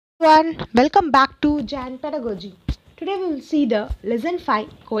Everyone, welcome back to Jan Pedagogy. Today we will see the lesson 5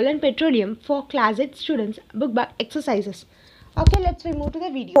 Petroleum for class 8 students book by exercises. Okay, let's move to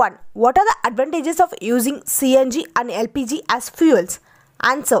the video. 1. What are the advantages of using CNG and LPG as fuels?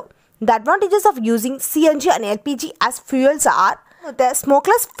 Answer. The advantages of using CNG and LPG as fuels are the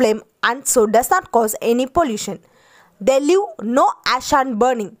smokeless flame and so does not cause any pollution. They leave no ash and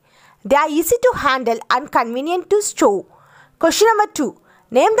burning. They are easy to handle and convenient to store. Question number 2.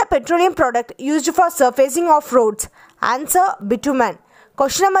 Name the petroleum product used for surfacing of roads. Answer. Bitumen.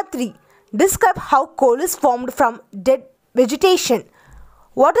 Question number 3. Describe how coal is formed from dead vegetation.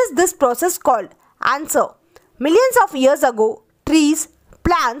 What is this process called? Answer. Millions of years ago, trees,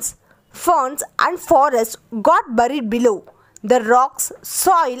 plants, ferns and forests got buried below the rocks,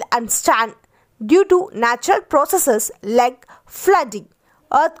 soil and sand due to natural processes like flooding,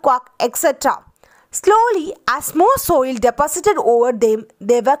 earthquake, etc. Slowly, as more soil deposited over them,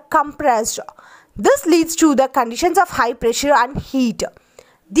 they were compressed. This leads to the conditions of high pressure and heat.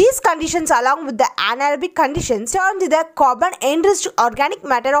 These conditions, along with the anaerobic conditions, turn the carbon-enriched organic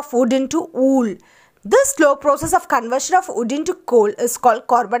matter of wood into wool. This slow process of conversion of wood into coal is called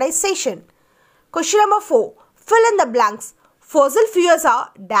carbonization. Question number 4. Fill in the blanks. Fossil fuels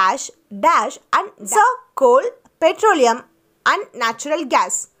are dash, dash and coal, petroleum and natural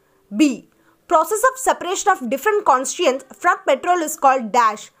gas. B. Process of separation of different constituents from petrol is called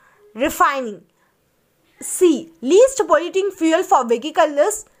dash, refining. C. Least polluting fuel for vehicle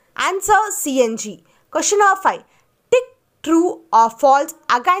is answer CNG. Question number 5. Tick true or false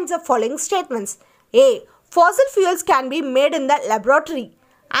against the following statements. A. Fossil fuels can be made in the laboratory.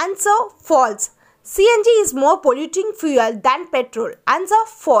 Answer false. CNG is more polluting fuel than petrol. Answer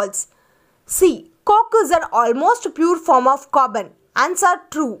false. C. Coke is an almost pure form of carbon. Answer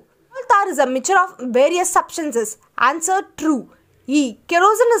true. Coal tar is a mixture of various substances. Answer true. E.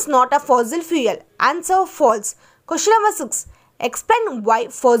 Kerosene is not a fossil fuel. Answer false. Question number 6. Explain why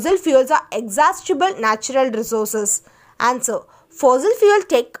fossil fuels are exhaustible natural resources. Answer. Fossil fuels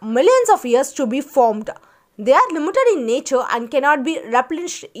take millions of years to be formed. They are limited in nature and cannot be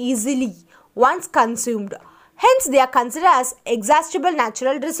replenished easily once consumed. Hence, they are considered as exhaustible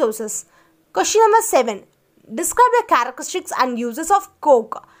natural resources. Question number 7. Describe the characteristics and uses of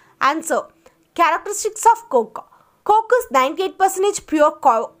coke. Answer. Characteristics of coke. Coke is 98% pure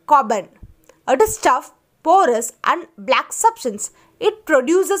carbon. It is tough, porous and black substance. It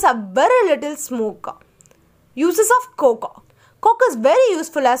produces a very little smoke. Uses of coke. Coke is very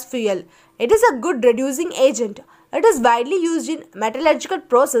useful as fuel. It is a good reducing agent. It is widely used in metallurgical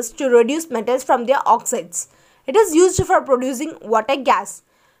process to reduce metals from their oxides. It is used for producing water gas.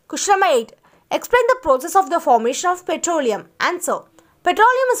 Question number 8. Explain the process of the formation of petroleum. Answer.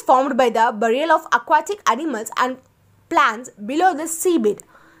 Petroleum is formed by the burial of aquatic animals and plants below the seabed.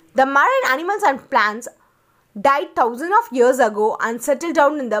 The marine animals and plants died thousands of years ago and settled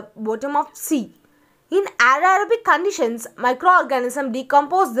down in the bottom of sea. In anaerobic conditions, microorganisms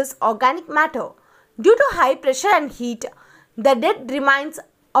decompose this organic matter. Due to high pressure and heat, the dead remains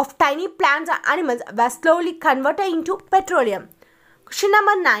of tiny plants and animals were slowly converted into petroleum. Question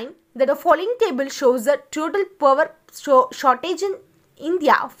number 9. The following table shows the total power shortage in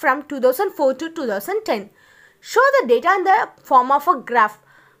India from 2004 to 2010. Show the data in the form of a graph.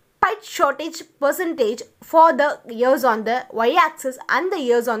 Pie shortage percentage for the years on the y-axis and the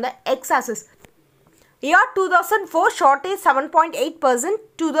years on the x-axis. Year 2004 shortage 7.8%,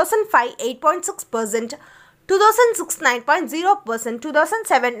 2005 8.6%, 2006 9.0%,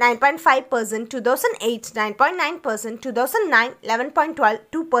 2007 9.5%, 2008 9.9%, 2009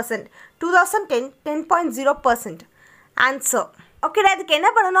 11.2%, 2010 10.0%. Answer. ஓகேடா, இதுக்கு என்ன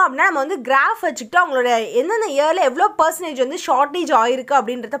பண்ணணும் அப்படின்னா நம்ம வந்து graph வச்சுக்கிட்டு அவங்களோட எந்தெந்த இயரில் எவ்வளோ பர்சன்டேஜ் வந்து ஷார்ட்டேஜ் ஆயிருக்கு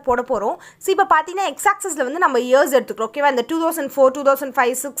அப்படின்றத போட போகிறோம். ஸோ இப்போ பார்த்தீங்கன்னா எக்ஸாக்சஸில் வந்து நம்ம இயர்ஸ் எடுத்துக்கிறோம். ஓகேவா, இந்த 2004,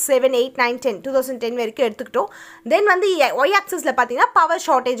 2005, 6, 7, 8, 9, 10, 2010 வரைக்கும் எடுத்துக்கிட்டோம். தென் வந்து ஒய் ஆக்சஸில் பார்த்தீங்கன்னா பவர்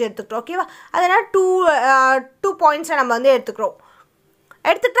ஷார்ட்டேஜ் எடுத்துக்கிட்டோம். ஓகேவா, அதனால் டூ பாயிண்ட்ஸை நம்ம வந்து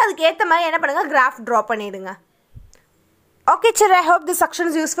எடுத்துக்கிட்டு அதுக்கு ஏற்ற மாதிரி என்ன பண்ணுங்கள், கிராஃப் ட்ரா பண்ணிடுங்க. Okay children, I hope this section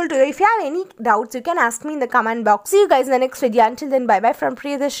is useful to you. If you have any doubts, you can ask me in the comment box. See you guys in the next video. Until then, bye bye from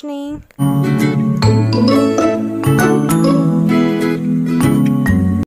Priyadarshini.